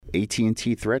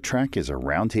AT&T Threat Track is a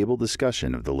roundtable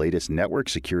discussion of the latest network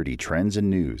security trends and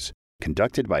news,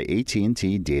 conducted by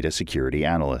AT&T data security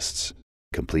analysts.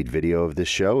 Complete video of this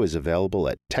show is available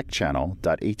at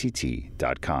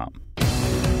techchannel.att.com.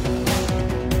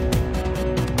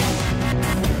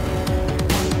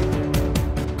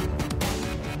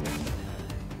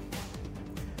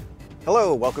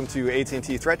 Hello, welcome to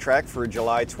AT&T Threat Track for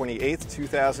July 28th,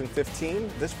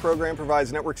 2015. This program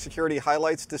provides network security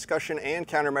highlights, discussion, and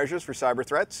countermeasures for cyber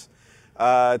threats.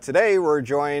 Today we're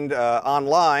joined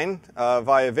online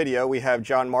via video. We have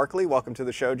John Markley. Welcome to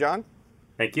the show, John.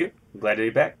 Thank you. I'm glad to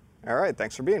be back. All right,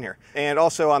 thanks for being here. And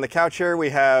also on the couch here, we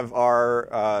have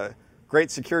our great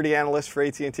security analyst for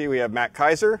AT&T. We have Matt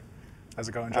Kaiser. How's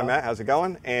it going, John? Matt, how's it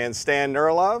going? And Stan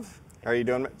Nurilov. How are you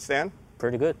doing, Stan?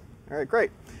 Pretty good. All right, great.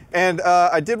 And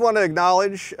I did want to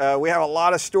acknowledge we have a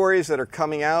lot of stories that are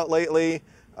coming out lately.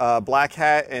 Black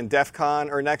Hat and DEF CON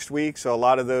are next week, so a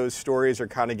lot of those stories are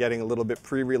kind of getting a little bit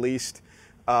pre-released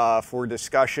for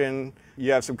discussion.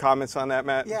 You have some comments on that,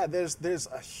 Matt? Yeah, there's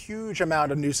a huge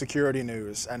amount of new security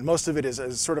news, and most of it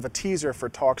is sort of a teaser for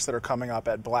talks that are coming up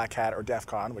at Black Hat or DEF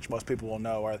CON, which most people will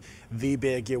know are the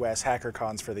big US hacker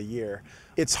cons for the year.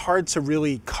 It's hard to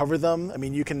really cover them. I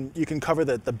mean, you can cover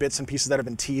the bits and pieces that have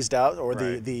been teased out, or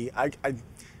right.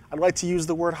 I'd like to use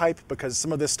the word hype because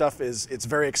some of this stuff it's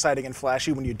very exciting and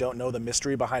flashy when you don't know the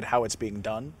mystery behind how it's being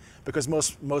done, because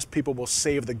most people will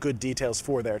save the good details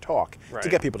for their talk right. to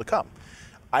get people to come.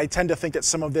 I tend to think that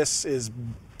some of this is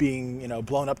being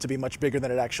blown up to be much bigger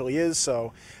than it actually is,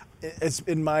 so it's,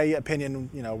 in my opinion,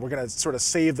 we're going to sort of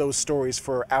save those stories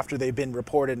for after they've been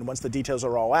reported, and once the details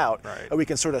are all out, right. we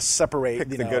can sort of separate Pick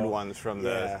the good ones from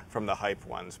the hype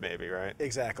ones, maybe, right?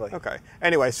 Exactly. Okay.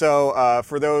 Anyway, so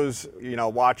for those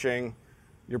watching,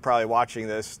 you're probably watching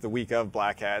this the week of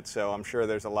Black Hat, so I'm sure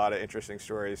there's a lot of interesting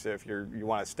stories if you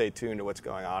want to stay tuned to what's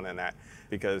going on in that,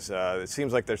 because it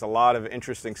seems like there's a lot of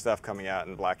interesting stuff coming out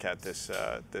in Black Hat this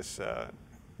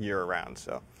year around.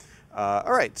 So.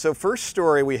 All right, so first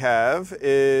story we have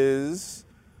is,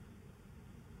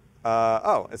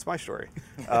 it's my story.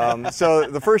 So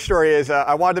the first story is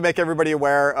I wanted to make everybody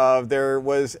aware of there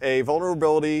was a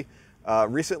vulnerability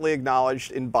recently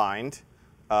acknowledged in Bind.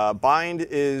 Bind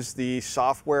is the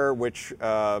software which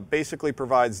basically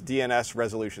provides DNS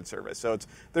resolution service. So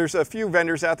there's a few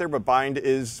vendors out there, but Bind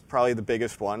is probably the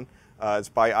biggest one. It's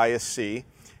by ISC,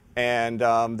 and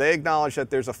they acknowledge that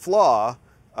there's a flaw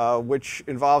which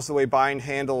involves the way Bind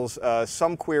handles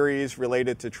some queries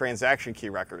related to transaction key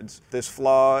records. This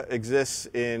flaw exists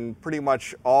in pretty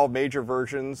much all major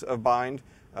versions of Bind,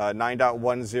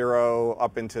 9.10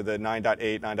 up into the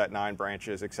 9.8, 9.9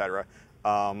 branches, etc.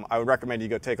 I would recommend you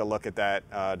go take a look at that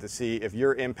to see if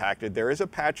you're impacted. There is a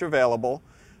patch available.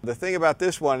 The thing about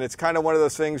this one, it's kind of one of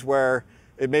those things where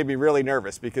it made me really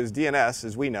nervous, because DNS,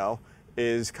 as we know,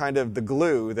 is kind of the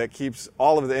glue that keeps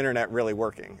all of the internet really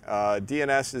working.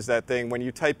 DNS is that thing when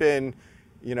you type in,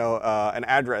 an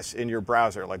address in your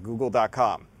browser, like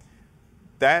google.com,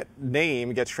 that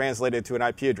name gets translated to an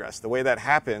IP address. The way that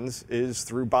happens is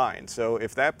through Bind. So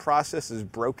if that process is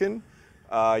broken,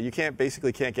 you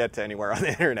basically can't get to anywhere on the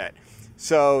internet.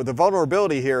 So the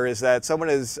vulnerability here is that someone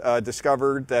has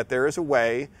discovered that there is a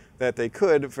way that they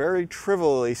could very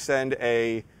trivially send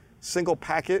a single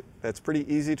packet that's pretty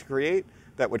easy to create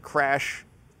that would crash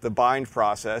the Bind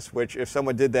process, which if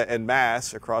someone did that en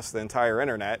masse across the entire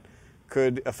internet,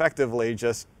 could effectively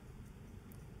just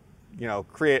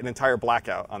create an entire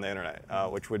blackout on the internet,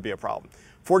 which would be a problem.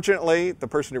 Fortunately, the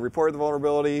person who reported the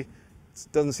vulnerability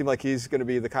doesn't seem like he's going to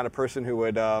be the kind of person who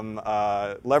would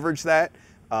leverage that.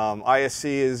 ISC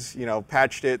is,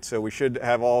 patched it, so we should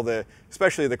have all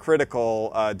especially the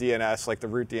critical DNS, like the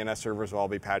root DNS servers, will all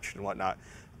be patched and whatnot.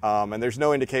 And there's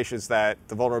no indications that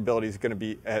the vulnerability is going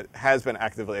to has been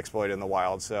actively exploited in the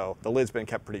wild, so the lid's been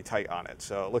kept pretty tight on it.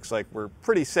 So it looks like we're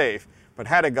pretty safe, but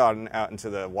had it gotten out into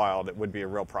the wild, it would be a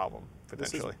real problem,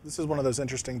 potentially. This is one of those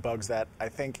interesting bugs that I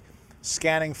think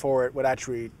scanning for it would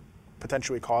actually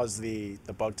potentially cause the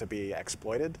bug to be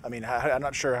exploited. I mean, I'm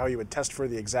not sure how you would test for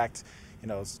the exact,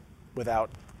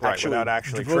 without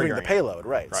actually removing the payload.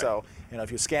 Right. So,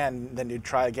 if you scan, then you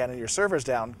try again and your server's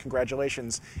down,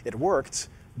 congratulations, it worked.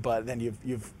 But then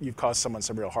you've caused someone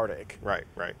some real heartache. Right.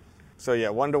 So yeah,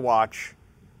 one to watch.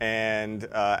 And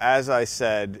as I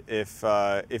said,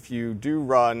 if you do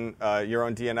run your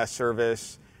own DNS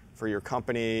service for your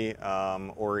company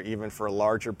or even for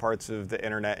larger parts of the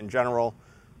internet in general,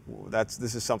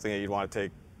 this is something that you'd want to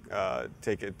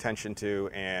take attention to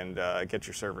and get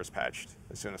your servers patched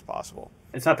as soon as possible.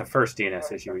 It's not the first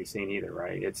DNS issue we've seen either,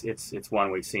 right? It's one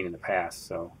we've seen in the past,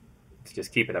 so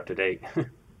just keep it up to date.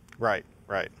 Right.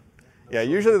 Yeah,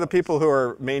 usually the people who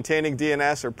are maintaining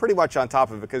DNS are pretty much on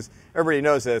top of it because everybody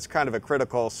knows that it's kind of a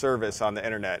critical service on the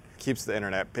internet. Keeps the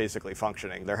internet basically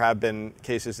functioning. There have been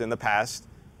cases in the past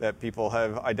that people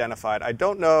have identified. I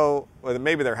don't know, well,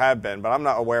 maybe there have been, but I'm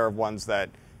not aware of ones that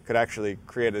could actually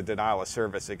create a denial of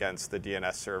service against the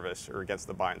DNS service or against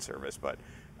the bind service. But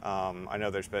I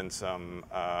know there's been some,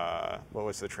 what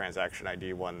was the transaction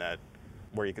ID one that,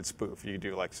 where you could spoof, you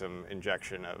do like some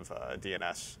injection of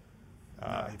DNS.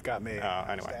 You've got me.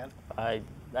 Anyway. Stan?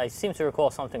 I seem to recall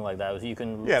something like that. It was you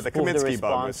can Yeah, the spoof Kaminsky bug was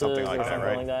responses something like or that, something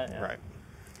right? like that, yeah. Right.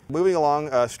 Moving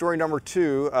along, story number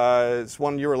 2 is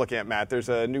one you were looking at, Matt. There's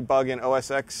a new bug in OS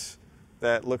X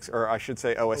that looks, or I should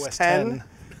say OS 10,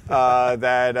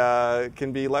 that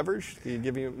can be leveraged. Can you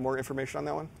give me more information on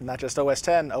that one? Not just OS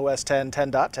 10, OS 10,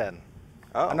 10.10.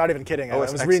 Oh. I'm not even kidding. I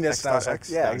OS was X, reading this X and I was like,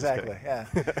 X? yeah, No, I'm just exactly. Yeah.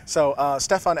 So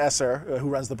Stefan Esser, who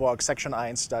runs the blog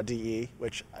section1.de,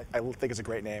 which I think is a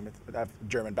great name. I have a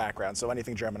German background, so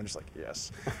anything German, I'm just like,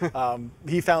 yes.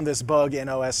 He found this bug in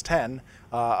OS 10.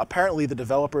 Apparently, the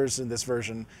developers in this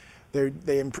version,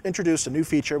 they introduced a new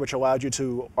feature which allowed you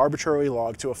to arbitrarily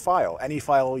log to a file, any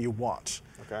file you want.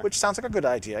 Okay. Which sounds like a good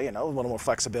idea, you know, a little more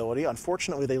flexibility.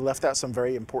 Unfortunately, they left out some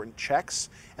very important checks,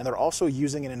 and they're also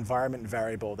using an environment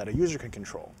variable that a user can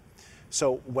control.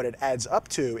 So what it adds up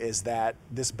to is that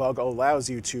this bug allows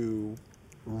you to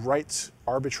write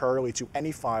arbitrarily to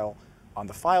any file on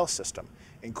the file system,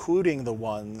 including the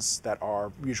ones that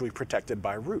are usually protected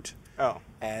by root. Oh.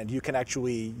 And you can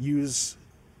actually use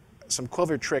some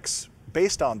clever tricks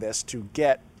based on this to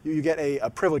get, you get a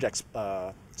privilege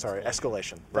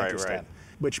escalation. Thank you, Stan. Right.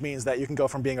 Which means that you can go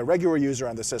from being a regular user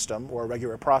on the system or a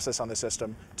regular process on the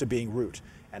system to being root.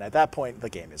 And at that point,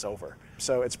 the game is over.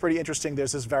 So it's pretty interesting.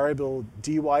 There's this variable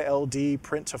DYLD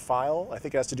print to file. I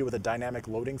think it has to do with a dynamic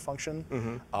loading function.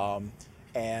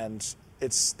 And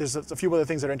there's a few other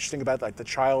things that are interesting about like the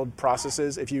child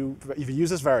processes. If you use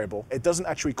this variable, it doesn't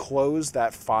actually close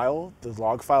that file, the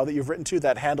log file that you've written to.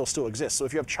 That handle still exists. So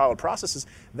if you have child processes,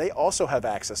 they also have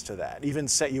access to that, even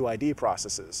setuid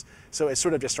processes. So it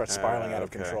sort of just starts spiraling out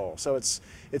of control. So it's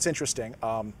interesting.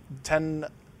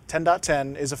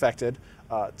 10.10 is affected.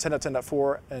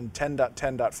 10.10.4 and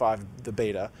 10.10.5, the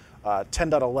beta.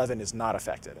 10.11 is not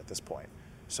affected at this point.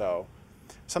 So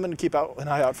something to keep an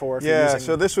eye out for if you're using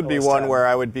so this would be OS one 10. where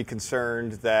I would be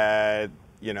concerned that,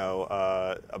 you know,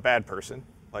 a bad person,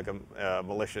 like a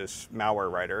malicious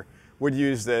malware writer, would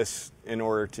use this in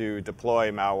order to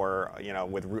deploy malware, you know,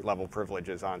 with root level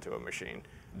privileges onto a machine,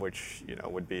 which, you know,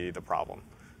 would be the problem.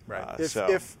 Right. So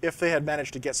If they had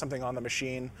managed to get something on the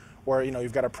machine, or you know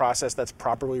you've got a process that's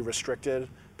properly restricted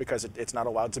because it's not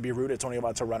allowed to be root, it's only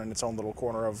allowed to run in its own little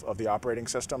corner of the operating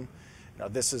system. You know,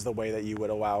 this is the way that you would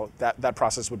allow that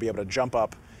process would be able to jump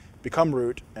up, become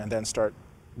root, and then start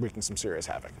wreaking some serious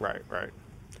havoc. Right, right.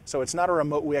 So it's not a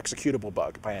remotely executable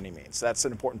bug by any means. That's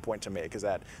an important point to make, is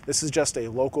that this is just a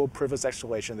local privilege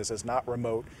escalation. This is not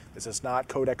remote. This is not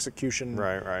code execution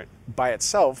Right. by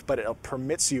itself, but it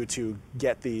permits you to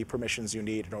get the permissions you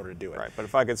need in order to do it. Right, but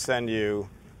if I could send you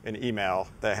an email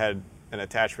that had an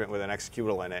attachment with an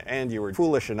executable in it, and you were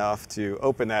foolish enough to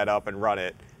open that up and run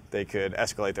it, they could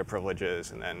escalate their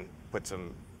privileges and then put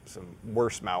some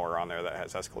worse malware on there that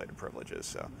has escalated privileges.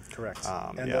 So Correct.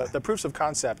 Yeah. And the proofs of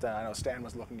concept, and I know Stan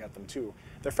was looking at them too,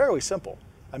 they're fairly simple.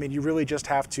 I mean, you really just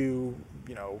have to,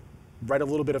 you know, write a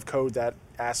little bit of code that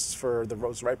asks for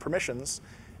those right permissions,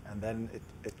 and then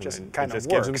it just kind of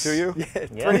works. Gives them to you?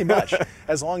 Yeah, pretty much.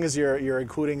 As long as you're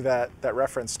including that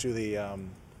reference to the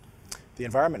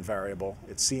environment variable,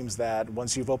 it seems that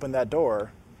once you've opened that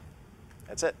door,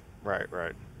 that's it. Right.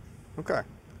 Okay.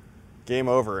 Game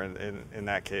over in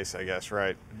that case, I guess,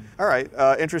 right? All right,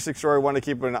 interesting story. One to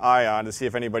keep an eye on to see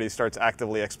if anybody starts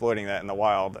actively exploiting that in the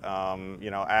wild.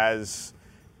 You know, as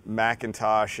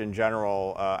Macintosh in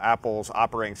general, Apple's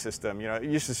operating system, you know,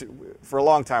 for a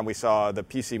long time we saw the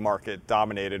PC market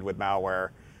dominated with malware,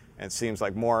 and it seems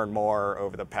like more and more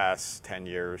over the past 10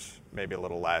 years, maybe a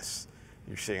little less,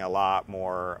 you're seeing a lot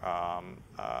more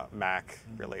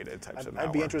Mac-related types of malware.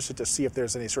 I'd be interested to see if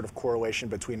there's any sort of correlation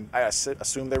between, I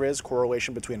assume there is,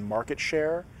 correlation between market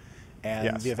share and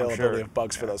Yes, the I'm availability sure. of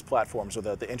bugs for those platforms, or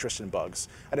the interest in bugs.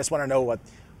 I just want to know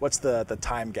what's the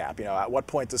time gap. You know, at what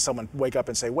point does someone wake up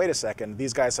and say, wait a second,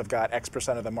 these guys have got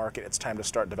X% of the market, it's time to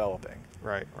start developing.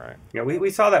 Right. Yeah,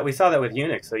 we saw that with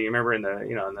Unix. So you remember in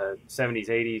the 70s,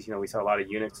 80s, you know, we saw a lot of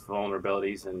Unix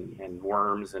vulnerabilities and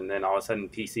worms, and then all of a sudden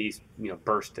PCs, you know,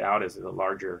 burst out as a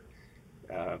larger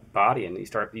body, and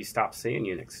you stop seeing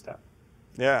Unix stuff.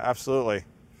 Yeah, absolutely.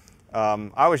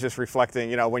 I was just reflecting,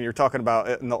 you know, when you're talking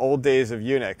about in the old days of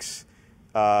Unix,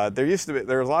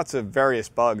 There were lots of various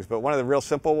bugs, but one of the real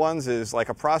simple ones is like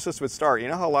a process would start. You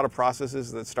know how a lot of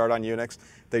processes that start on Unix,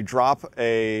 they drop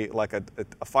a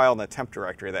file in the temp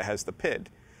directory that has the PID.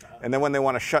 And then when they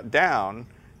want to shut down,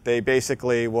 they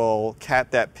basically will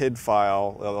cat that PID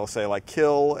file. They'll say like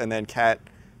kill and then cat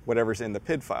whatever's in the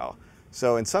PID file.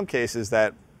 So in some cases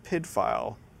that PID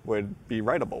file would be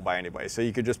writable by anybody. So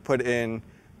you could just put in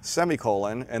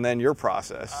semicolon and then your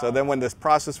process. So then when this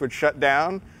process would shut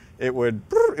down, it would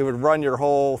run your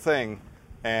whole thing,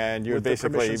 and you would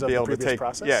basically be able to take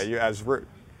you as root.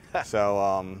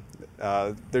 So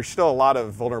there's still a lot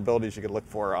of vulnerabilities you could look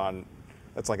for on.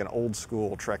 That's like an old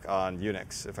school trick on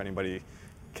Unix. If anybody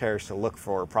cares to look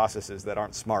for processes that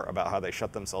aren't smart about how they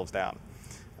shut themselves down.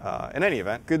 In any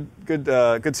event,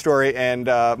 good story. And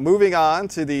moving on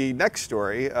to the next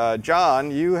story,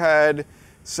 John, you had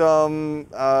some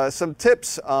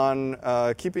tips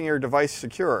on keeping your device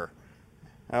secure.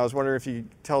 And I was wondering if you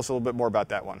could tell us a little bit more about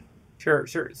that one. Sure.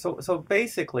 So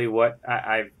basically what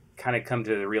I've kind of come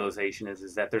to the realization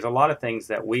is that there's a lot of things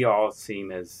that we all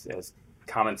seem as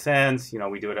common sense. You know,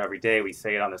 we do it every day. We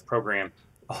say it on this program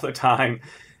all the time.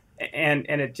 And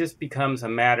it just becomes a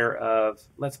matter of,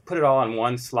 let's put it all on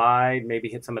one slide, maybe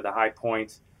hit some of the high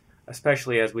points,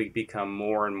 especially as we become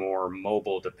more and more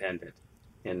mobile dependent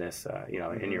in this,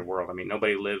 in your world. I mean,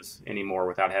 nobody lives anymore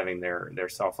without having their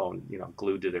cell phone,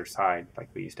 glued to their side like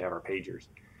we used to have our pagers,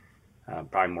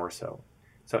 probably more so.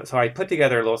 So I put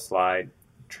together a little slide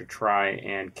to try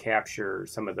and capture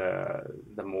some of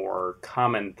the more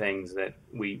common things that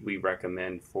we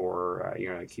recommend for,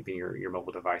 keeping your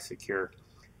mobile device secure.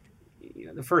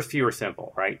 The first few are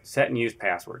simple, right? Set and use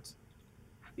passwords.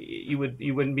 You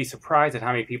wouldn't be surprised at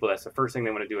how many people that's the first thing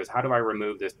they want to do is, how do I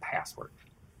remove this password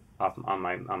on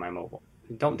my mobile?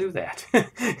 Don't do that.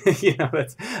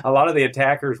 That's, a lot of the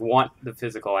attackers want the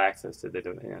physical access to the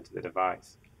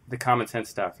device. The common sense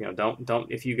stuff,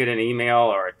 don't if you get an email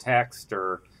or a text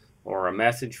or a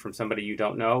message from somebody you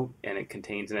don't know and it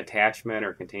contains an attachment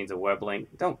or contains a web link,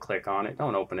 don't click on it,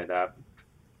 don't open it up,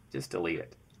 just delete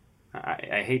it.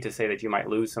 I hate to say that you might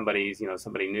lose somebody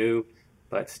new,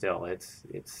 but still, it's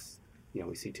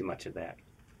we see too much of that.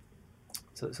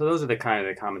 So those are the kind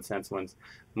of the common sense ones.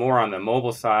 More on the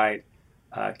mobile side,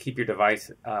 keep your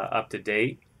device up to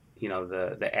date.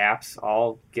 The apps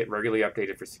all get regularly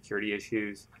updated for security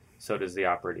issues. So does the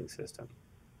operating system.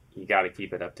 You got to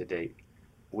keep it up to date.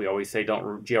 We always say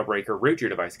don't jailbreak or root your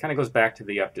device. Kind of goes back to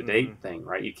the up to date thing,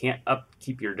 right? You can't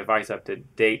keep your device up to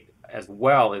date as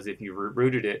well as if you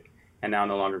rooted it, and now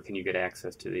no longer can you get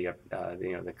access to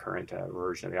the current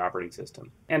version of the operating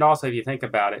system. And also, if you think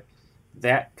about it,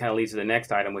 that kind of leads to the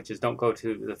next item, which is don't go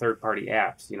to the third-party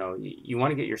apps. You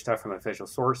want to get your stuff from official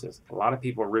sources. A lot of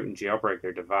people root and jailbreak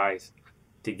their device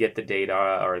to get the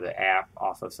data or the app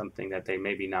off of something that they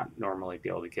maybe not normally be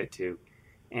able to get to.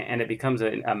 And it becomes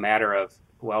a matter of,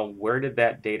 well, where did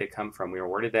that data come from?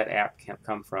 Where did that app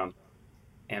come from?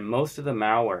 And most of the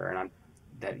malware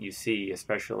that you see,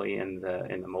 especially in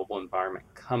the mobile environment,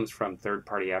 comes from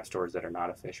third-party app stores that are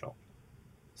not official.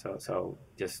 So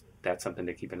just that's something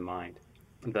to keep in mind.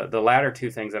 The latter two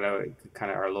things that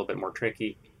kind of are a little bit more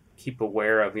tricky. Keep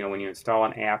aware of, when you install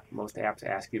an app, most apps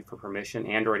ask you for permission.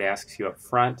 Android asks you up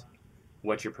front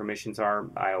what your permissions are.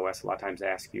 iOS a lot of times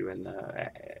asks you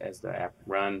as the app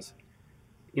runs.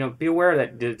 Be aware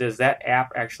that does that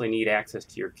app actually need access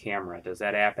to your camera? Does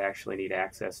that app actually need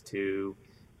access to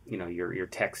your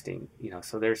texting?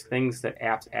 So there's things that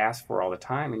apps ask for all the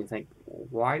time, and you think,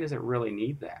 why does it really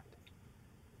need that?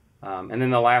 And then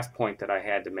the last point that I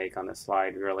had to make on this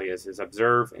slide really is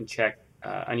observe and check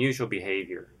unusual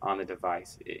behavior on the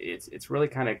device. It's really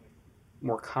kind of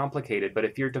more complicated, but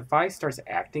if your device starts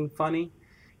acting funny,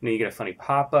 you get a funny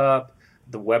pop-up,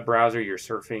 the web browser, you're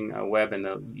surfing a web and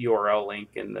the URL link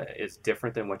is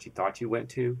different than what you thought you went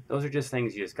to. Those are just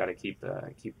things you just got to keep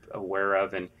aware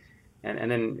of, and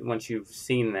then once you've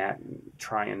seen that,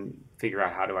 try and figure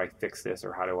out, how do I fix this,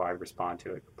 or how do I respond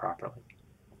to it properly?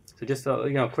 So just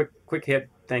quick hit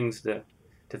things to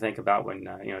think about when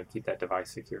keep that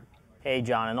device secure. Hey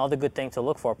John, another good thing to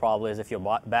look for probably is if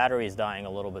your battery is dying a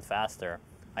little bit faster.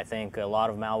 I think a lot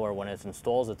of malware, when it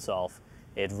installs itself,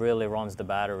 it really runs the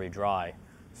battery dry.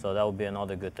 So that would be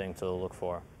another good thing to look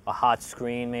for. A hot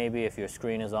screen, maybe, if your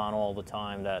screen is on all the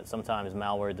time, that sometimes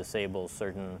malware disables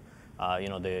certain,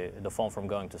 the phone from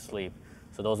going to sleep.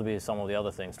 So those would be some of the other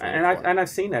things to look for. And I've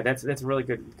seen that. That's a really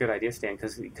good idea, Stan,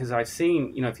 because I've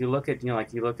seen, if you look at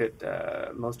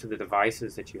most of the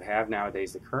devices that you have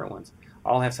nowadays, the current ones,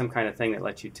 all have some kind of thing that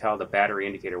lets you tell the battery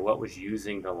indicator what was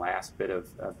using the last bit of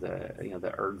the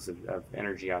the ergs of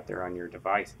energy out there on your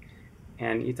device.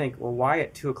 And you think, well, why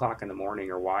at 2 o'clock in the morning,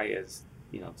 or why is,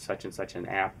 such and such an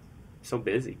app so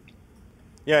busy?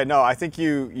 Yeah, no, I think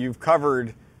you've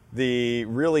covered the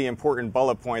really important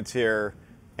bullet points here.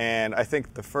 And I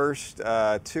think the first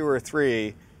 2 or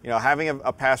 3, having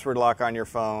a password lock on your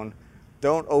phone,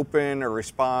 don't open or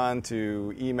respond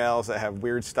to emails that have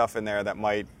weird stuff in there that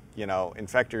might,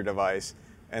 infect your device,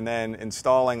 and then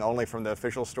installing only from the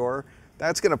official store.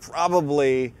 That's going to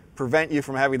probably prevent you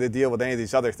from having to deal with any of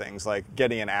these other things, like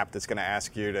getting an app that's going to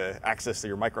ask you to access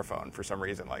your microphone for some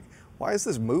reason. Like, why is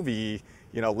this movie,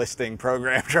 listing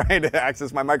program trying to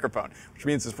access my microphone? Which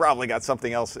means it's probably got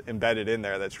something else embedded in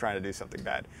there that's trying to do something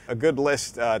bad. A good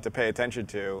list to pay attention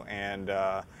to. And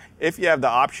if you have the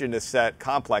option to set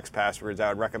complex passwords, I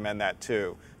would recommend that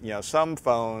too. Some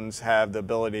phones have the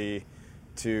ability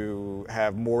to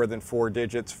have more than 4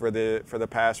 digits for the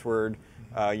password.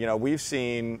 We've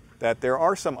seen that there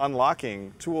are some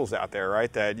unlocking tools out there,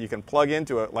 right, that you can plug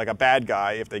into like a bad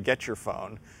guy. If they get your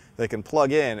phone, they can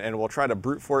plug in and will try to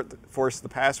brute force the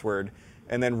password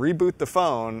and then reboot the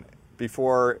phone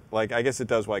before, like, I guess it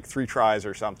does like 3 tries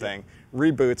or something,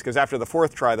 reboots, because after the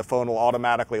 4th try, the phone will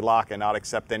automatically lock and not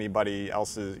accept anybody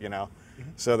else's,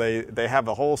 So they have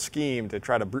a whole scheme to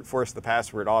try to brute force the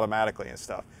password automatically and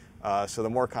stuff. So the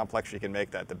more complex you can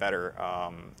make that, the better,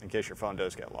 in case your phone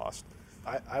does get lost.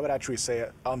 I would actually say,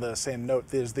 on the same note,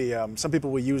 there's some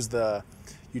people will usually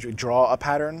draw a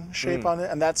pattern shape on it,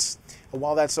 and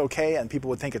while that's okay, and people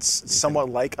would think it's somewhat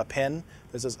like a pen,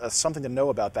 there's something to know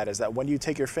about that, is that when you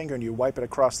take your finger and you wipe it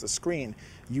across the screen,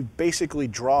 you basically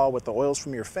draw with the oils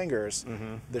from your fingers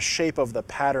the shape of the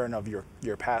pattern of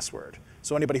your password.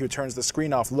 So anybody who turns the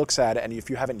screen off looks at it, and if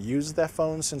you haven't used that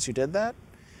phone since you did that,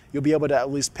 you'll be able to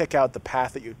at least pick out the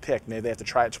path that you picked. Maybe they have to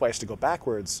try it twice to go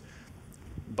backwards,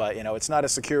 but it's not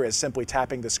as secure as simply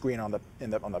tapping the screen on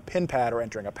the pin pad or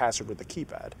entering a password with the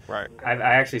keypad. Right. I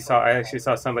actually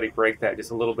saw somebody break that.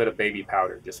 Just a little bit of baby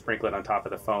powder, just sprinkle it on top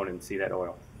of the phone and see that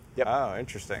oil. Yep. Oh,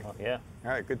 interesting. Oh, yeah.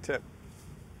 All right, good tip.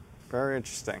 Very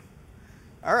interesting.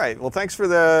 All right. Well, thanks for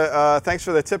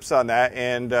the tips on that,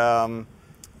 and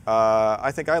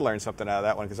I think I learned something out of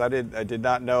that one, because I did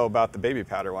not know about the baby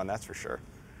powder one. That's for sure.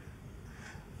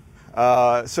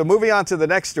 So moving on to the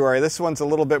next story, this one's a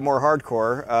little bit more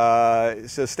hardcore.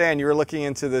 So Stan, you were looking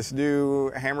into this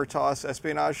new hammer toss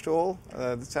espionage tool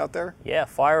that's out there? Yeah,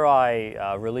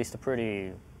 FireEye released a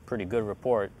pretty good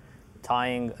report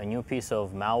tying a new piece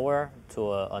of malware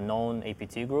to a known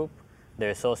APT group. They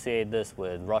associate this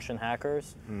with Russian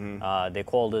hackers. They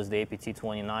call this the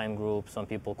APT29 group. Some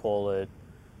people call it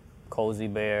Cozy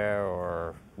Bear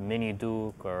or Mini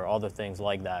Duke or other things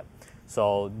like that.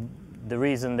 So the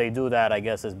reason they do that, I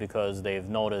guess, is because they've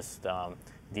noticed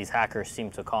these hackers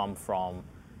seem to come from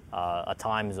a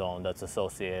time zone that's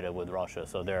associated with Russia.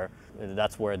 So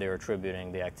that's where they're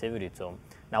attributing the activity to.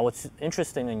 Now, what's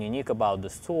interesting and unique about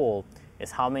this tool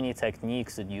is how many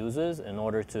techniques it uses in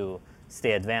order to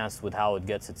stay advanced with how it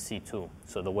gets its C2,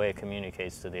 so the way it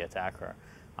communicates to the attacker.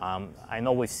 I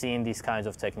know we've seen these kinds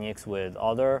of techniques with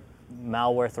other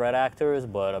malware threat actors,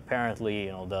 but apparently,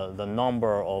 the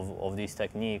number of these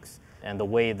techniques and the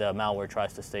way the malware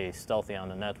tries to stay stealthy on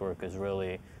the network is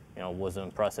really, was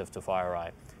impressive to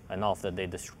FireEye, enough that they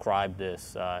described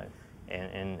this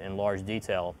in large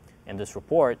detail in this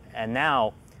report. And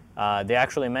now they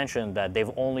actually mentioned that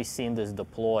they've only seen this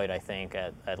deployed, I think,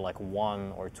 at like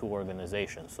 1 or 2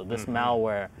 organizations. So this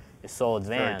malware is so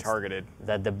advanced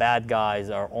that the bad guys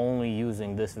are only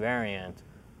using this variant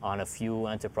on a few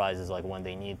enterprises, like when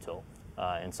they need to,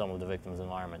 in some of the victims'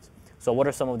 environments. So what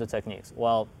are some of the techniques?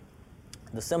 Well,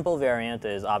 the simple variant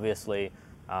is obviously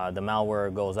the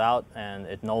malware goes out and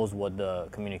it knows what the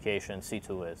communication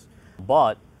C2 is.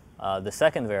 But the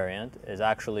second variant is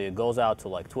actually it goes out to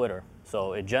like Twitter.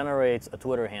 So it generates a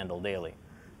Twitter handle daily.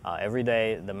 Every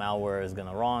day the malware is going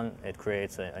to run, it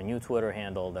creates a new Twitter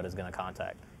handle that is going to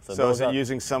contact. So is it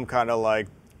using some kind of like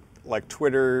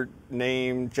Twitter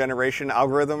name generation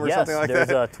algorithm or something like that? Yes,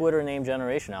 there's a Twitter name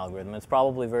generation algorithm. It's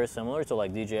probably very similar to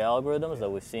like DJ algorithms that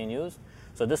we've seen used.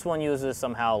 So this one uses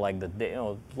somehow like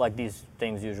like these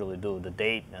things usually do, the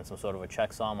date and some sort of a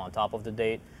checksum on top of the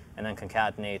date, and then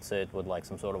concatenates it with like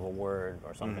some sort of a word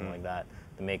or something like that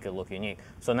to make it look unique.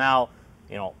 So now,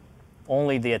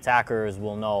 only the attackers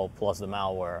will know, plus the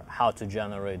malware, how to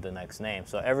generate the next name.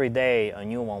 So every day a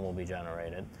new one will be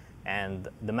generated, and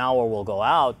the malware will go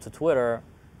out to Twitter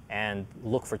and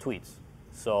look for tweets.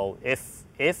 So if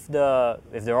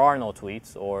there are no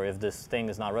tweets, or if this thing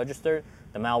is not registered,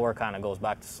 the malware kind of goes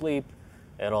back to sleep.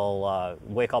 It'll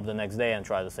wake up the next day and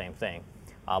try the same thing.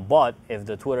 But if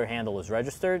the Twitter handle is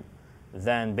registered,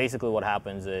 then basically what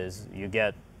happens is you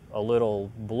get a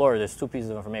little blur. There's two pieces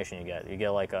of information you get. You get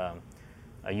like a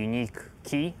unique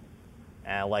key,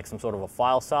 and like some sort of a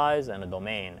file size and a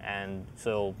domain. And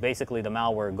so basically the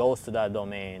malware goes to that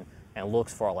domain and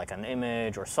looks for like an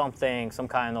image or something, some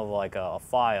kind of like a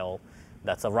file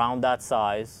that's around that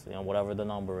size, you know, whatever the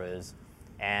number is.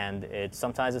 And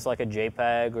sometimes it's like a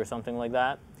JPEG or something like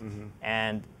that. Mm-hmm.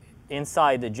 And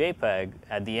inside the JPEG,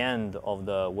 at the end of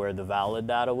where the valid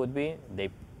data would be, they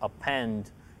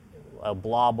append a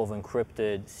blob of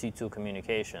encrypted C2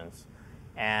 communications.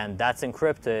 And that's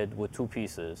encrypted with two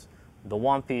pieces. The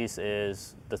one piece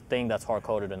is the thing that's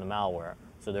hard-coded in the malware.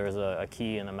 So there's a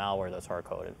key in the malware that's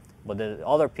hard-coded. But the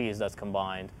other piece that's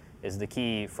combined is the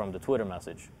key from the Twitter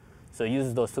message. So it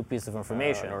uses those two pieces of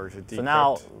information. In order to decrypt. So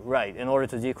now, right, in order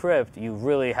to decrypt, you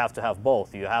really have to have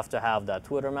both. You have to have that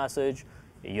Twitter message,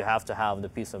 you have to have the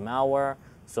piece of malware.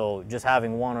 So just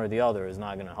having one or the other is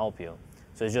not going to help you.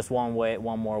 So it's just one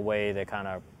more way they kind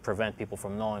of prevent people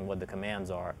from knowing what the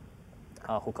commands are,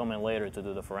 who come in later to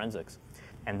do the forensics.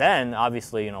 And then,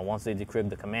 obviously, you know, once they decrypt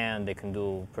the command, they can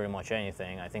do pretty much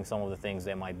anything. I think some of the things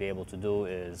they might be able to do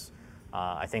is,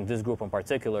 I think this group in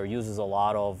particular uses a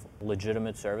lot of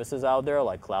legitimate services out there,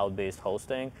 like cloud-based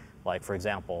hosting, like, for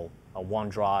example, a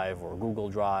OneDrive or Google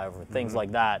Drive or things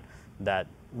like that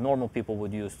normal people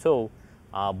would use too,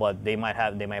 but they might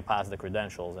pass the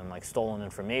credentials, and like stolen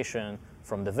information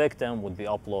from the victim would be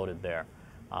uploaded there.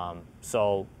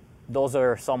 So those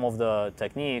are some of the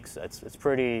techniques.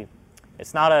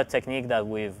 It's not a technique that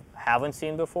we haven't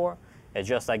seen before. It's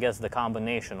just, I guess, the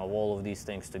combination of all of these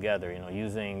things together, you know,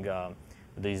 using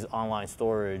these online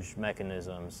storage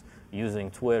mechanisms,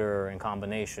 using Twitter in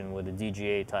combination with the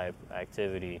DGA type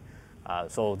activity.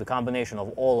 So the combination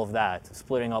of all of that,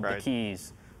 splitting up the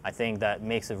keys, I think that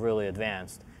makes it really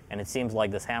advanced. And it seems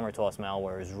like this Hammer Toss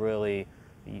malware is really,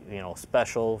 you know,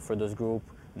 special for this group.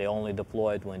 They only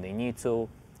deploy it when they need to.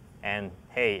 And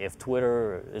hey, if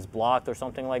Twitter is blocked or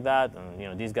something like that, and you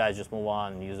know, these guys just move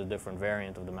on and use a different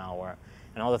variant of the malware.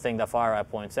 Another thing that FireEye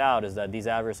points out is that these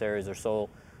adversaries are so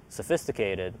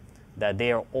sophisticated that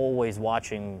they are always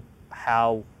watching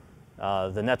how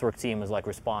the network team is like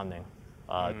responding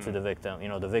to the victim. You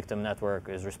know, the victim network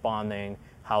is responding,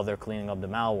 how they're cleaning up the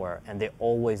malware, and they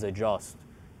always adjust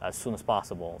as soon as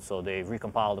possible. So they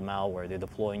recompile the malware, they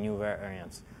deploy new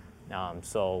variants.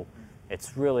 So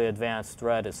it's really advanced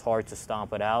threat. It's hard to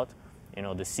stomp it out. You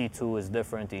know, the C2 is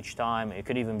different each time. It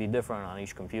could even be different on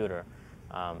each computer.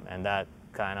 And that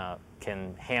kind of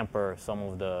can hamper some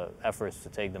of the efforts to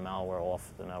take the malware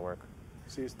off the network.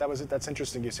 So that's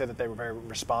interesting. You said that they were very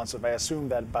responsive. I assume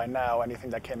that by now anything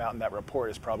that came out in that report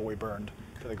is probably burned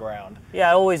to the ground. Yeah,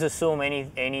 I always assume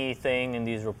anything in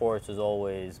these reports has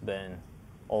always been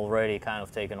already kind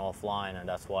of taken offline, and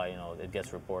that's why, you know, it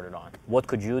gets reported on. What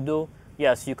could you do?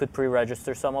 Yes, you could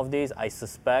pre-register some of these. I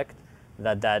suspect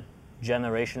that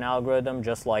generation algorithm,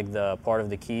 just like the part of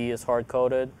the key is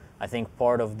hard-coded, I think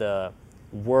part of the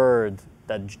word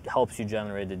that helps you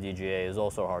generate the DGA is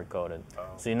also hard-coded. Oh.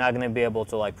 So you're not going to be able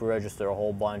to like pre-register a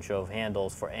whole bunch of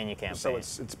handles for any campaign. So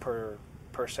it's per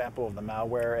sample of the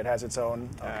malware. It has its own.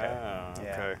 Okay.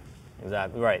 Okay.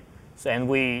 Exactly right. So, and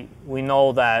we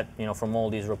know that, you know, from all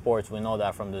these reports, we know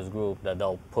that from this group that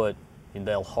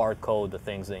they'll hard code the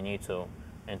things they need to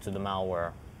into the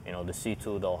malware. You know, the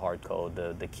C2 they'll hard code.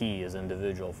 The key is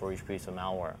individual for each piece of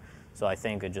malware. So I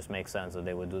think it just makes sense that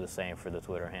they would do the same for the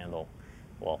Twitter handle.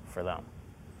 Well, for them.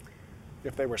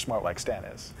 If they were smart like Stan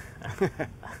is.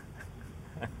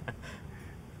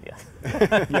 Yeah.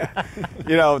 Yeah.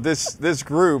 You know, this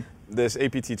group, this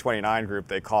APT29 group,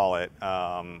 they call it,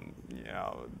 you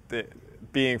know,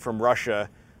 being from Russia,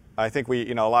 I think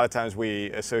a lot of times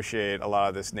we associate a lot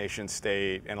of this nation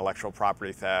state intellectual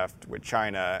property theft with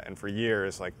China, and for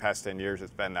years, like past 10 years,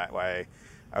 it's been that way.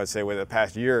 I would say with the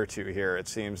past year or two here, it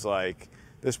seems like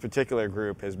this particular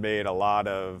group has made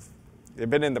they've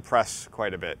been in the press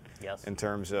quite a bit. Yes. In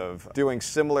terms of doing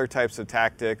similar types of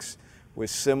tactics with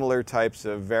similar types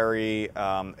of very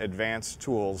advanced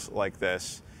tools like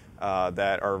this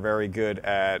that are very good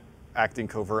at acting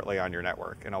covertly on your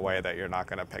network in a way that you're not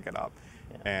going to pick it up.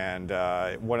 Yeah.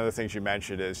 And one of the things you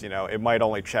mentioned is, you know, it might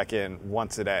only check in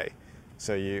once a day.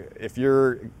 So if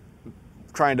you're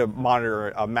trying to monitor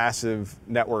a massive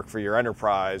network for your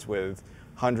enterprise with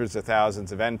hundreds of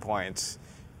thousands of endpoints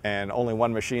and only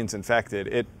one machine's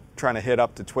infected, trying to hit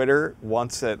up to Twitter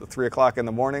once at 3 o'clock in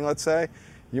the morning, let's say,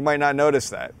 you might not notice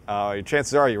that.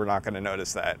 Chances are you're not going to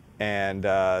notice that. And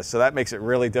so that makes it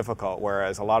really difficult,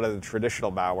 whereas a lot of the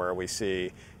traditional malware we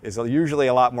see is usually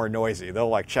a lot more noisy. They'll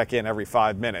like check in every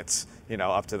 5 minutes, you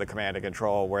know, up to the command and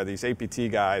control, where these APT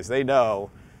guys, they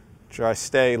know Try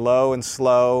stay low and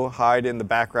slow, hide in the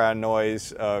background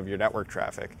noise of your network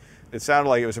traffic. It sounded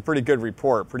like it was a pretty good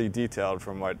report, pretty detailed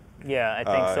from what. Yeah, I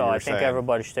think so. I think saying.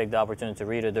 everybody should take the opportunity to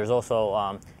read it. There's also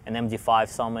an MD5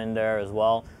 sum in there as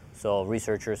well, so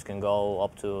researchers can go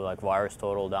up to like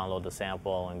VirusTotal, download the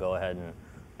sample, and go ahead and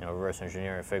reverse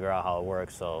engineer and figure out how it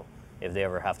works. So if they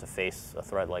ever have to face a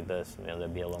threat like this, they'll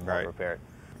be a little more prepared.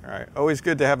 All right. Always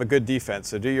good to have a good defense.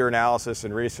 So do your analysis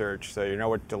and research so you know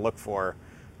what to look for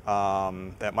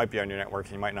that might be on your network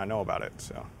and you might not know about it.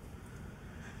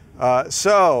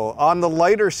 So on the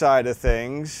lighter side of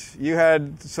things, you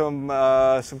had some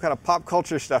kind of pop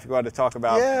culture stuff you wanted to talk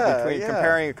about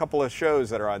comparing a couple of shows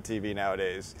that are on TV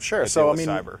nowadays. Sure. So I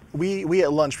mean, we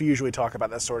at lunch we usually talk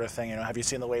about this sort of thing. Have you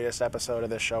seen the latest episode of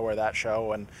this show or that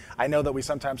show? And I know that we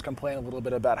sometimes complain a little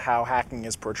bit about how hacking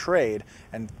is portrayed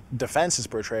and defense is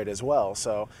portrayed as well.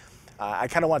 So I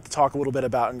kind of want to talk a little bit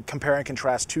about and compare and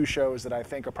contrast two shows that I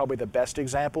think are probably the best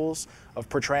examples of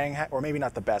portraying, or maybe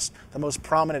not the best, the most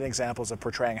prominent examples of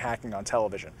portraying hacking on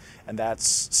television. And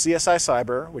that's CSI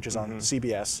Cyber, which is on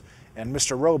CBS, and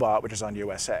Mr. Robot, which is on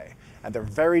USA. And they're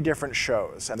very different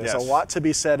shows, and there's a lot to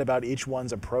be said about each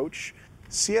one's approach.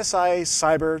 CSI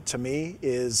Cyber, to me,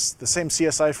 is the same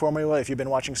CSI formula. If you've been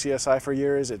watching CSI for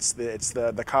years, it's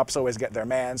the cops always get their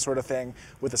man sort of thing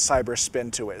with a cyber spin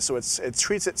to it. So it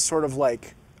treats it sort of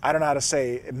like, I don't know how to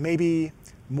say, maybe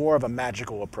more of a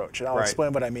magical approach. And I'll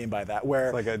explain what I mean by that. Where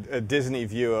it's like a Disney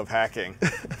view of hacking.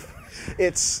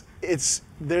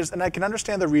 And I can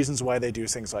understand the reasons why they do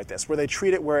things like this, where they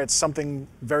treat it where it's something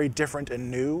very different and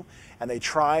new, and they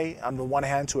try, on the one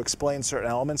hand, to explain certain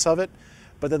elements of it,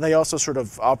 but then they also sort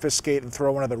of obfuscate and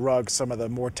throw under the rug some of the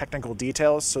more technical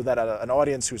details so that an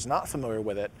audience who's not familiar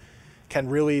with it can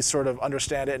really sort of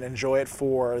understand it and enjoy it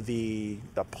for the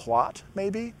plot,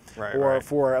 maybe,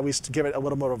 for at least give it a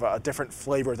little more of a different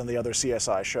flavor than the other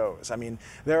CSI shows. I mean,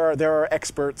 there are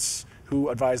experts who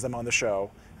advise them on the show,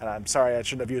 and I'm sorry I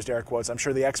shouldn't have used air quotes. I'm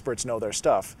sure the experts know their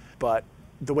stuff, but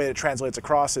the way it translates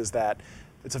across is that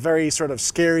it's a very sort of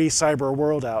scary cyber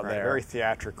world out there. Very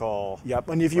theatrical. Yep.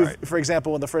 And if for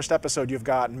example, in the first episode, you've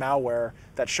got malware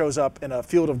that shows up in a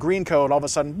field of green code. All of a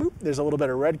sudden, boop, there's a little bit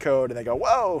of red code, and they go,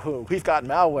 "Whoa, we've got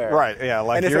malware." Right. Yeah.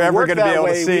 Like if you're ever going to be able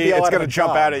to see, it's going to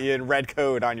jump out at you in red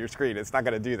code on your screen. It's not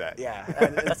going to do that. Yeah.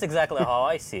 That's exactly how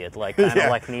I see it. Like kind of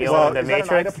like Neo in the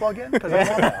Matrix. Is that an IDA plugin? Because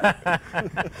I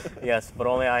want that. Yes, but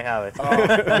only I have it.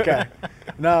 Oh, okay.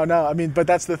 No. I mean, but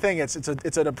that's the thing. It's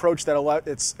an approach that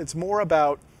it's more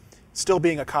about still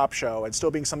being a cop show and still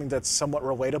being something that's somewhat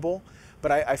relatable.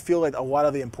 But I feel like a lot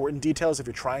of the important details, if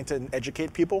you're trying to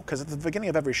educate people, because at the beginning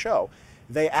of every show,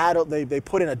 they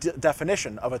put in a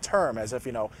definition of a term as if,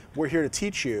 we're here to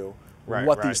teach you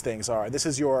what these things are. This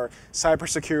is your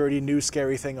cybersecurity new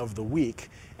scary thing of the week,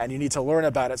 and you need to learn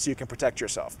about it so you can protect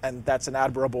yourself. And that's an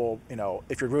admirable,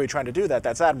 if you're really trying to do that,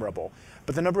 that's admirable.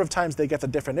 But the number of times they get the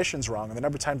definitions wrong and the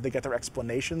number of times they get their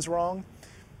explanations wrong,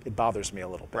 it bothers me a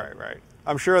little bit. Right.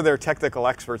 I'm sure their technical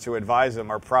experts who advise them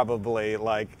are probably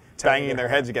like banging their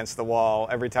heads against the wall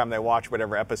every time they watch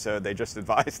whatever episode they just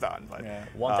advised on. But,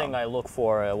 one thing I look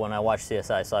for when I watch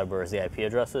CSI Cyber is the IP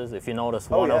addresses. If you notice,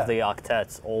 one of the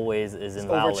octets always is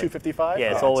invalid. Over 255?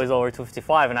 Yeah, it's always over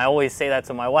 255, and I always say that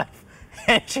to my wife,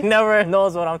 and she never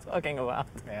knows what I'm talking about.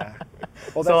 Yeah.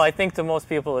 Well, so I think to most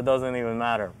people it doesn't even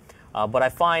matter. But I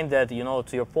find that, to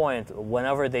your point,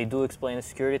 whenever they do explain a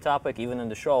security topic, even in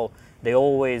the show, they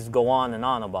always go on and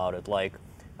on about it. Like,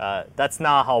 that's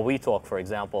not how we talk, for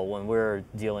example, when we're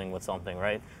dealing with something,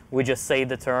 right? We just say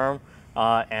the term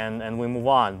and we move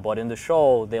on. But in the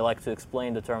show, they like to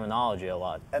explain the terminology a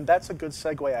lot. And that's a good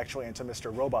segue, actually, into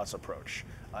Mr. Robot's approach.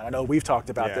 I know we've talked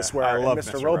about this, where I love in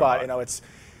Mr. Robot, it's...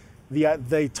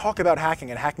 they talk about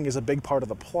hacking, and hacking is a big part of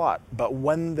the plot, but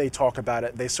when they talk about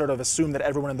it, they sort of assume that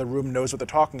everyone in the room knows what they're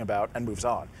talking about and moves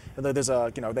on. And there's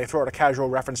they throw out a casual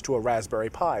reference to a Raspberry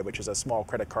Pi, which is a small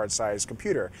credit card-sized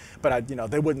computer. But,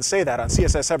 they wouldn't say that on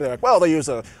CSI Cyber. They're like, well, they use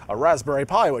a Raspberry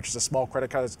Pi, which is a small credit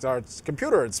card-sized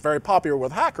computer. It's very popular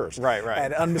with hackers. Right.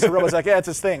 And Mr. Robot's like, yeah, it's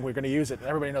his thing. We're going to use it. And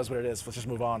everybody knows what it is. Let's just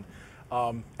move on.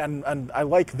 And I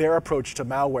like their approach to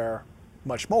malware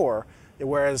much more.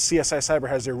 Whereas CSI Cyber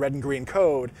has their red and green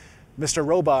code, Mr.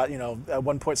 Robot, at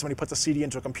one point somebody puts a CD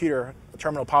into a computer, the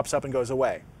terminal pops up and goes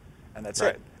away. And that's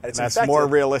it. And that's more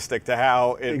realistic to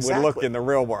how it would look in the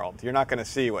real world. You're not going to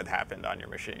see what happened on your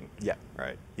machine. Yeah.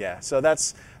 Right. Yeah. So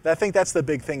I think that's the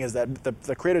big thing, is that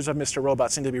the creators of Mr.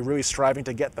 Robot seem to be really striving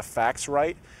to get the facts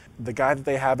right. The guy that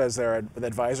they have as their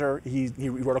advisor, he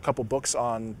wrote a couple books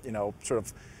on, sort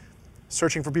of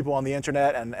searching for people on the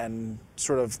internet and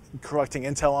sort of collecting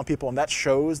intel on people, and that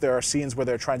shows. There are scenes where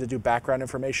they're trying to do background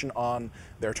information on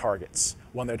their targets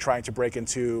when they're trying to break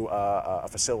into a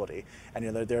facility, and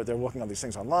you know, they're looking on these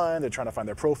things online. They're trying to find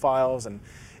their profiles, and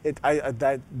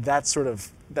I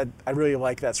really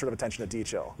like that sort of attention to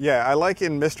detail. Yeah, I like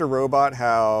in Mr. Robot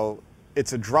how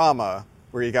it's a drama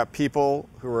where you got people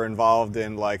who are involved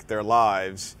in like their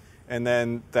lives, and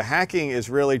then the hacking is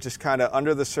really just kind of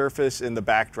under the surface in the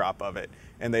backdrop of it.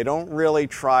 And they don't really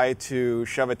try to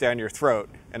shove it down your throat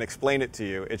and explain it to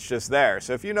you. It's just there.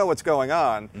 So if you know what's going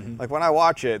on, like when I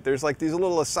watch it, there's like these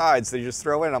little asides they just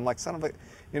throw in. I'm like, son of a,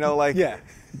 you know, like, Yeah.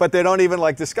 But they don't even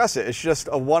like discuss it. It's just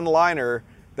a one-liner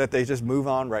that they just move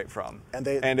on right from. And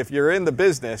if you're in the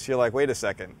business, you're like, wait a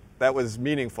second, that was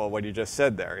meaningful what you just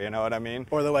said there. You know what I mean?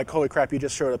 Or they're like, holy crap, you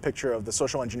just showed a picture of the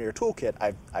social engineer toolkit.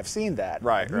 I've seen that.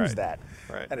 Right, I've right. used that.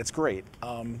 Right. And it's great.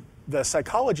 The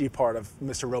psychology part of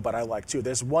Mr. Robot I like too.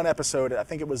 There's one episode, I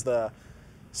think it was the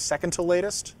second to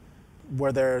latest,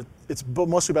 where it's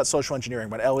mostly about social engineering,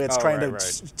 when Elliot's trying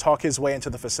to talk his way into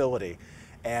the facility.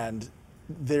 And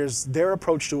there's their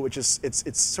approach to it, which is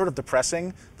it's sort of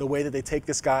depressing, the way that they take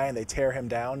this guy and they tear him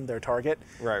down, their target,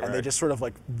 and they just sort of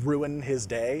like ruin his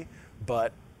day.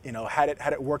 But you know, had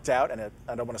it worked out, and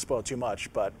I don't want to spoil too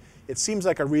much, but it seems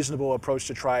like a reasonable approach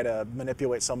to try to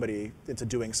manipulate somebody into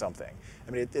doing something.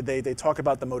 I mean, they talk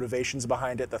about the motivations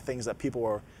behind it, the things that people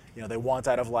are, you know, they want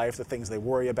out of life, the things they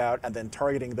worry about, and then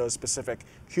targeting those specific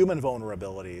human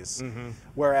vulnerabilities.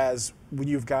 Whereas when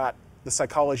you've got the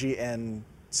psychology in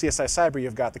CSI Cyber,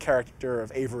 you've got the character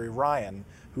of Avery Ryan,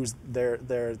 who's their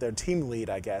team lead,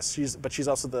 I guess. She's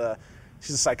also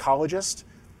she's a psychologist,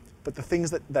 but the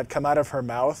things that come out of her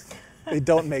mouth, they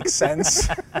don't make sense.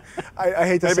 I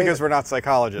hate to say maybe because we're not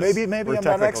psychologists. Maybe we're I'm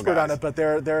not an expert guys. on it, but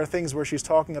there are things where she's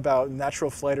talking about natural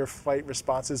flight or fight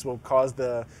responses will cause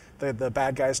the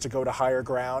bad guys to go to higher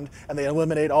ground, and they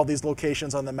eliminate all these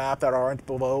locations on the map that aren't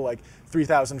below like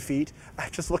 3,000 feet.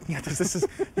 I'm just looking at this.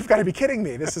 You've got to be kidding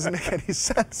me. This doesn't make any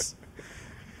sense.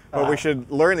 But we should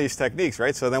learn these techniques,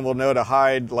 right? So then we'll know to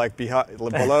hide like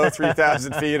below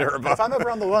 3,000 feet or above. If I'm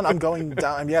ever on the run, I'm going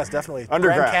down. Yes, definitely.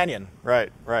 Underground. Grand Canyon.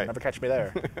 Right. Never catch me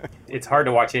there. It's hard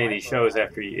to watch any of these shows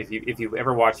after if you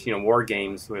ever watch war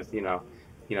games with the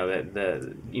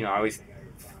I always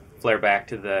flare back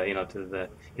to the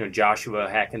Joshua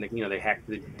hacking they hack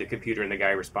the computer and the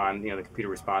guy the computer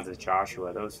responds as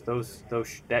Joshua.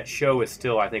 That show is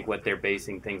still, I think, what they're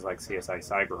basing things like CSI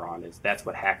Cyber on. Is that's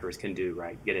what hackers can do,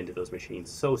 right? Get into those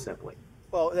machines so simply.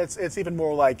 Well, it's even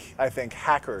more like, I think,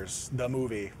 Hackers, the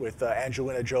movie with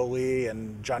Angelina Jolie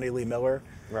and Johnny Lee Miller.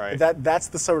 Right. That's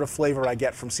the sort of flavor I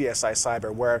get from CSI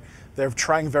Cyber, where they're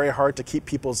trying very hard to keep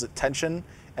people's attention,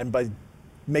 and by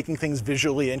making things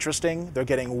visually interesting, they're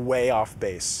getting way off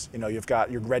base. You know, you've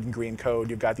got your red and green code,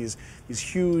 you've got these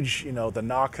huge, the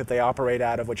NOC that they operate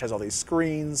out of, which has all these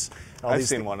screens. I've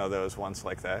seen one of those once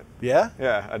like that. Yeah?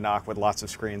 Yeah, a NOC with lots of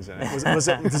screens in it. Does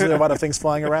it have a lot of things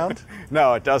flying around?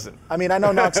 No, it doesn't. I mean, I know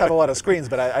NOCs have a lot of screens,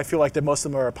 but I feel like that most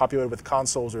of them are populated with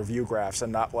consoles or view graphs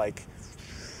and not like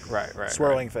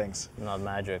swirling things. Not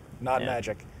magic. Not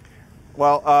magic.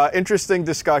 Well, interesting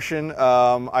discussion.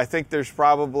 I think there's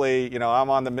probably, I'm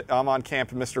on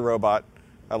camp Mr. Robot.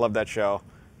 I love that show.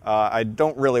 I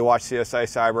don't really watch CSI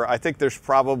Cyber. I think there's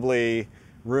probably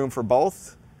room for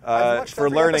both. I've watched for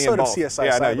every learning episode in both. of CSI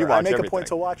yeah, Cyber. no, you watch I make everything. a point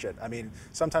to watch it. I mean,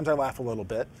 sometimes I laugh a little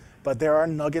bit, but there are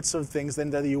nuggets of things then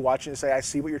that you watch and you say, I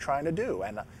see what you're trying to do.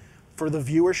 And for the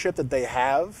viewership that they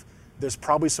have, there's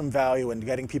probably some value in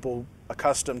getting people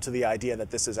accustomed to the idea that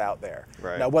this is out there.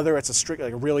 Right. Now, whether it's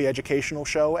a really educational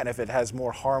show, and if it has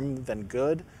more harm than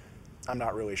good, I'm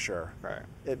not really sure. Right.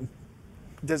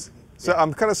 So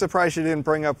I'm kind of surprised you didn't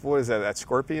bring up, what is that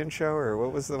Scorpion show, or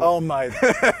what was the? Oh my!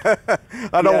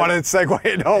 I don't want to segue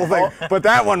into the whole thing, but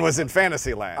that one was in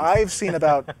Fantasyland. I've seen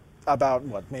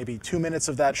about maybe 2 minutes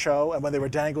of that show, and when they were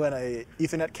dangling a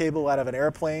Ethernet cable out of an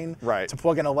airplane to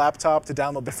plug in a laptop to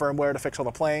download the firmware to fix all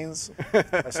the planes,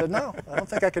 I said, no, I don't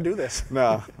think I could do this.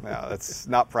 No, that's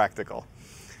not practical.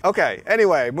 Okay,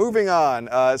 anyway, moving on.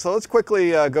 So let's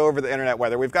quickly go over the internet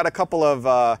weather. We've got a couple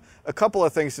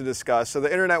of things to discuss. So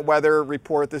the internet weather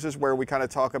report, this is where we kind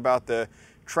of talk about the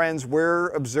trends we're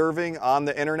observing on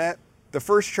the internet. The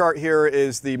first chart here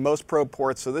is the most probe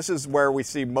ports. So this is where we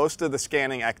see most of the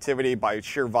scanning activity by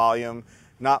sheer volume,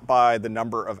 not by the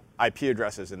number of IP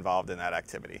addresses involved in that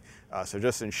activity. So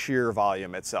just in sheer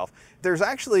volume itself. There's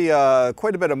actually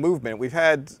quite a bit of movement. We've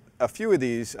had a few of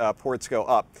these ports go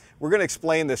up. We're going to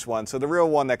explain this one. So the real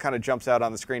one that kind of jumps out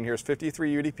on the screen here is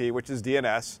 53 UDP, which is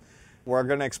DNS. We're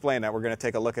going to explain that. We're going to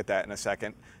take a look at that in a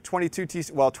second. 23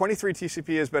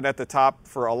 TCP has been at the top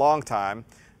for a long time.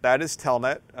 That is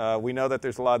Telnet. We know that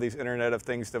there's a lot of these Internet of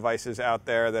Things devices out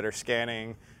there that are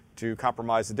scanning to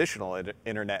compromise additional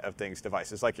Internet of Things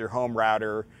devices, like your home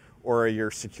router or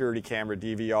your security camera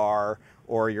DVR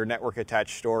or your network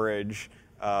attached storage.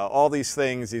 All these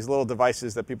things, these little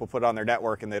devices that people put on their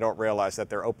network and they don't realize that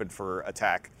they're open for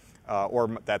attack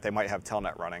or that they might have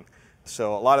Telnet running.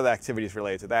 So a lot of the activity is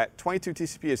related to that. 22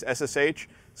 TCP is SSH.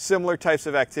 Similar types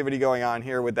of activity going on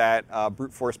here with that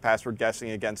brute force password guessing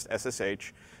against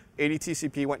SSH. 80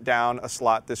 TCP went down a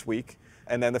slot this week.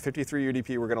 And then the 53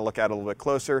 UDP we're going to look at a little bit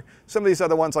closer. Some of these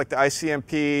other ones like the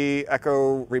ICMP,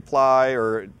 echo reply,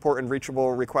 or port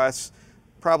unreachable requests,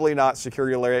 probably not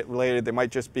security related. They might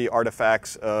just be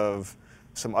artifacts of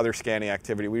some other scanning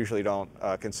activity. We usually don't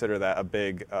consider that a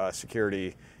big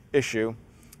security issue.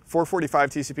 445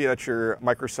 TCP, that's your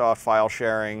Microsoft file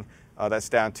sharing. That's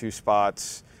down 2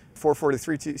 spots.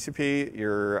 443 TCP,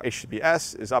 your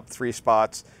HTTPS is up 3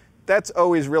 spots. That's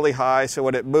always really high, so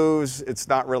when it moves, it's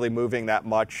not really moving that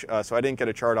much, so I didn't get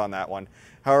a chart on that one.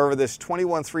 However, this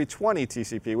 21320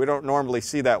 TCP, we don't normally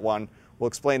see that one. We'll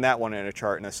explain that one in a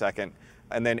chart in a second.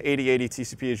 And then 8080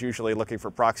 TCP is usually looking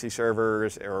for proxy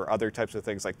servers or other types of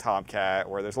things like Tomcat,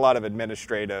 where there's a lot of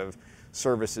administrative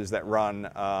services that run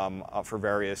for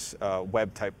various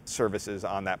web-type services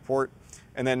on that port.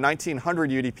 And then 1900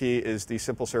 UDP is the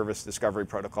Simple Service Discovery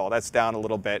Protocol. That's down a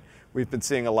little bit. We've been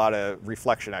seeing a lot of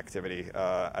reflection activity,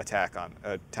 attack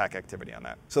activity on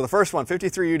that. So the first one,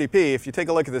 53 UDP, if you take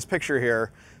a look at this picture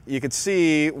here, you can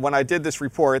see when I did this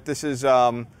report, this is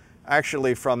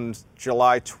actually from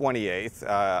July 28th,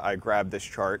 I grabbed this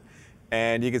chart,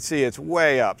 and you can see it's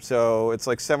way up. So it's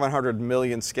like 700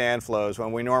 million scan flows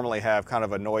when we normally have kind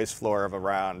of a noise floor of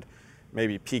around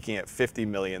maybe peaking at 50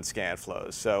 million scan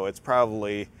flows. So it's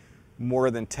probably more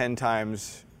than 10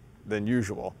 times than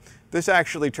usual. This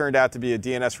actually turned out to be a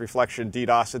DNS reflection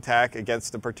DDoS attack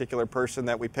against a particular person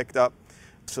that we picked up.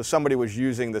 So somebody was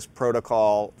using this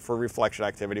protocol for reflection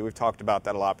activity. We've talked about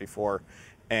that a lot before.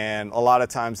 And a lot of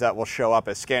times that will show up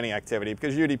as scanning activity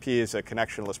because UDP is a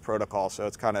connectionless protocol, so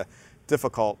it's kind of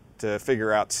difficult to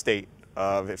figure out state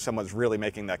of if someone's really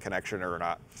making that connection or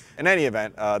not. In any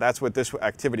event, that's what this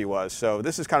activity was. So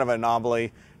this is kind of an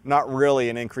anomaly, not really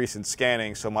an increase in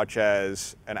scanning so much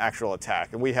as an actual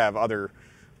attack. And we have other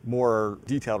more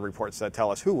detailed reports that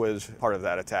tell us who was part of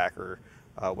that attack or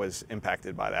was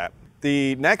impacted by that.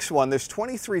 The next one, there's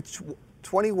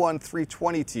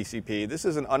 21320 TCP. This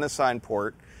is an unassigned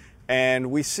port. And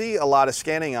we see a lot of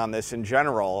scanning on this in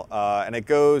general, and it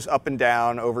goes up and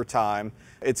down over time.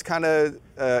 It's kind of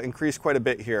increased quite a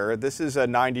bit here. This is a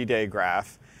 90-day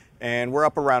graph, and we're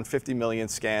up around 50 million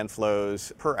scan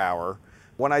flows per hour.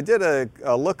 When I did a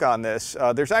look on this,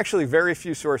 there's actually very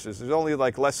few sources. There's only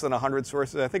like less than 100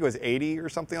 sources. I think it was 80 or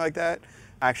something like that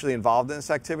actually involved in this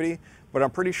activity. But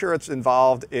I'm pretty sure it's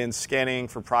involved in scanning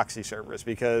for proxy servers,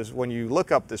 because when you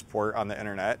look up this port on the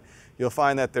internet, you'll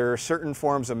find that there are certain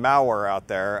forms of malware out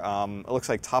there. It looks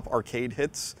like Top Arcade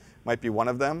Hits might be one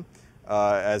of them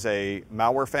as a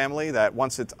malware family that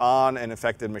once it's on an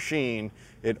infected machine,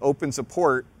 it opens a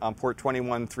port on port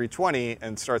 21320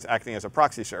 and starts acting as a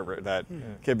proxy server that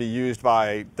can be used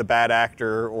by the bad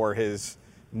actor or his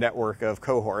network of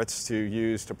cohorts to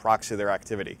use to proxy their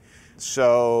activity.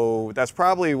 So that's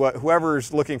probably what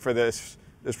whoever's looking for this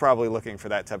is probably looking for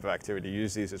that type of activity,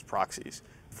 use these as proxies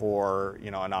for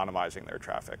anonymizing their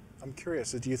traffic. I'm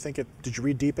curious, did you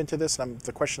read deep into this? And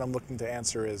the question I'm looking to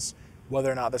answer is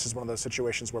whether or not this is one of those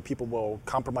situations where people will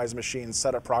compromise machines,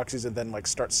 set up proxies, and then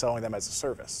start selling them as a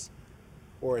service.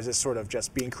 Or is this sort of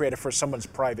just being created for someone's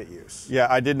private use? Yeah,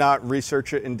 I did not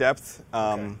research it in depth,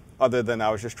 other than I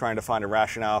was just trying to find a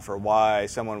rationale for why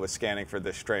someone was scanning for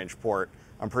this strange port.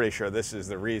 I'm pretty sure this is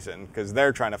the reason, because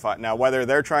they're trying to find, now whether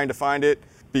they're trying to find it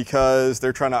because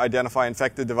they're trying to identify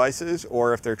infected devices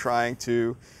or if they're trying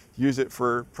to use it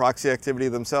for proxy activity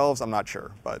themselves, I'm not sure,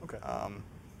 but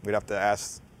we'd have to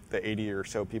ask the 80 or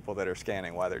so people that are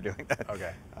scanning why they're doing that.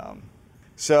 Okay.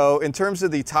 So in terms of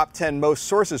the top 10 most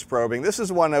sources probing, this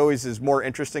is one that always is more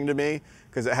interesting to me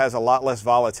because it has a lot less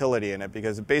volatility in it,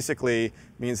 because it basically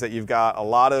means that you've got a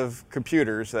lot of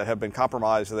computers that have been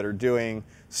compromised that are doing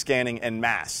scanning en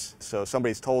masse. So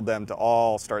somebody's told them to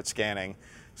all start scanning.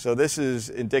 So this is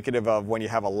indicative of when you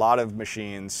have a lot of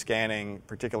machines scanning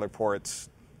particular ports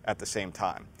at the same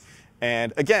time.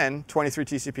 And again, 23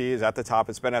 TCP is at the top.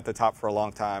 It's been at the top for a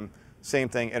long time. Same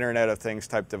thing, Internet of Things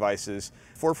type devices.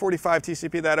 445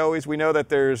 TCP, we know that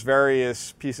there's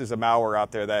various pieces of malware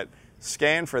out there that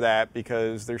scan for that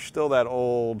because there's still that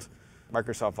old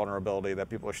Microsoft vulnerability that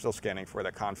people are still scanning for,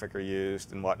 that config are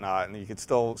used and whatnot, and you could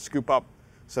still scoop up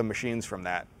some machines from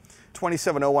that.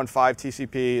 27015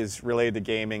 TCP is related to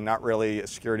gaming, not really a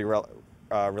security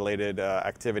related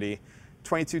activity.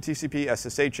 22 TCP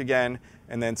SSH again,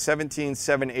 and then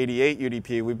 17788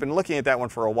 UDP. We've been looking at that one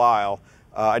for a while.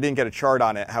 I didn't get a chart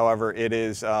on it. However, it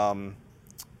is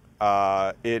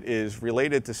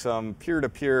related to some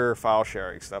peer-to-peer file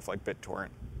sharing stuff like BitTorrent.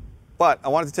 But I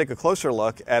wanted to take a closer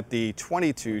look at the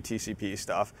 22 TCP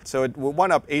stuff. So it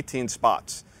went up 18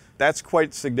 spots. That's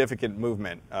quite significant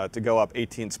movement to go up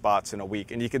 18 spots in a week.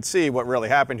 And you can see what really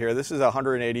happened here. This is a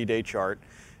 180-day chart,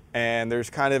 and there's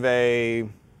kind of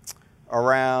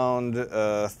around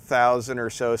 1,000 or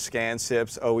so scan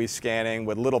SIPs always scanning,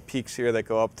 with little peaks here that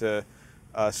go up to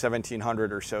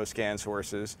 1,700 or so scan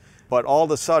sources. But all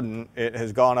of a sudden, it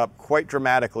has gone up quite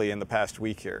dramatically in the past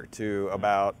week here to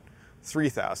about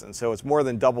 3,000. So it's more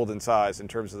than doubled in size in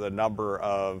terms of the number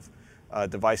of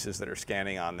devices that are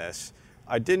scanning on this.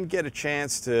 I didn't get a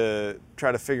chance to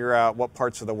try to figure out what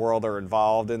parts of the world are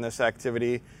involved in this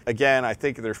activity. Again, I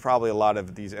think there's probably a lot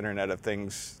of these Internet of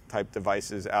Things type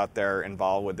devices out there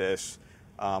involved with this,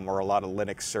 or a lot of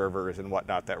Linux servers and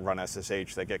whatnot that run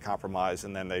SSH that get compromised,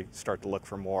 and then they start to look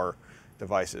for more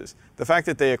devices. The fact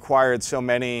that they acquired so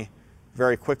many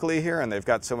very quickly here and they've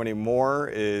got so many more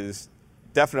is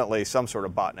definitely some sort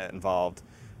of botnet involved.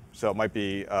 So it might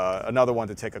be another one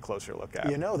to take a closer look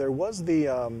at. You know, there was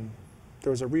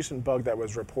a recent bug that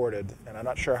was reported, and I'm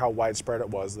not sure how widespread it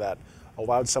was, that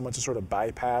allowed someone to sort of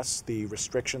bypass the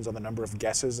restrictions on the number of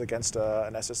guesses against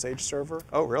an SSH server.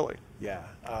 Oh, really? Yeah.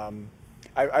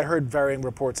 I heard varying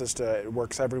reports as to it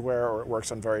works everywhere or it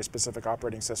works on very specific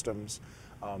operating systems,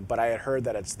 but I had heard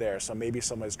that it's there, so maybe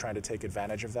someone is trying to take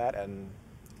advantage of that and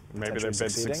maybe they've been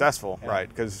succeeding. successful, Yeah. Right?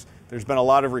 Because there's been a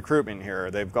lot of recruitment here.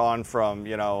 They've gone from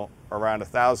around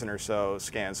 1,000 or so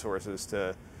scan sources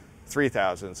to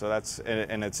 3,000. So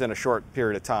and it's in a short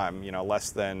period of time,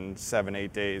 less than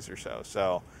 7-8 days or so.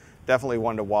 So definitely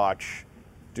one to watch,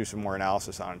 do some more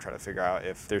analysis on, and try to figure out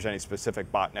if there's any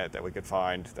specific botnet that we could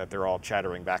find that they're all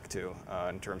chattering back to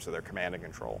in terms of their command and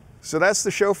control. So that's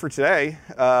the show for today.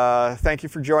 Thank you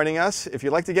for joining us. If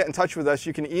you'd like to get in touch with us,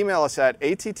 you can email us at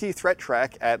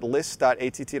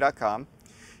attthreattrack@list.att.com.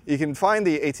 You can find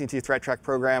the AT&T Threat Track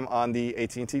program on the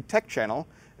AT&T Tech channel,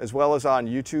 as well as on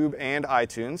YouTube and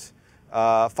iTunes.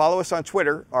 Follow us on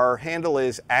Twitter. Our handle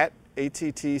is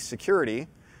 @ATTSecurity.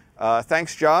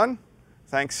 Thanks, John.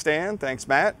 Thanks, Stan. Thanks,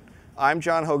 Matt. I'm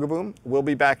John Hogaboom. We'll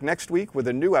be back next week with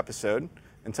a new episode.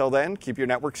 Until then, keep your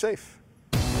network safe.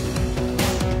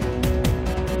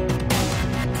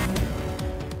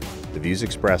 The views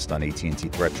expressed on AT&T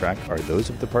Threat Track are those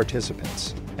of the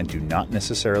participants and do not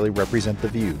necessarily represent the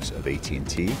views of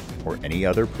AT&T or any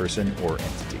other person or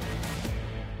entity.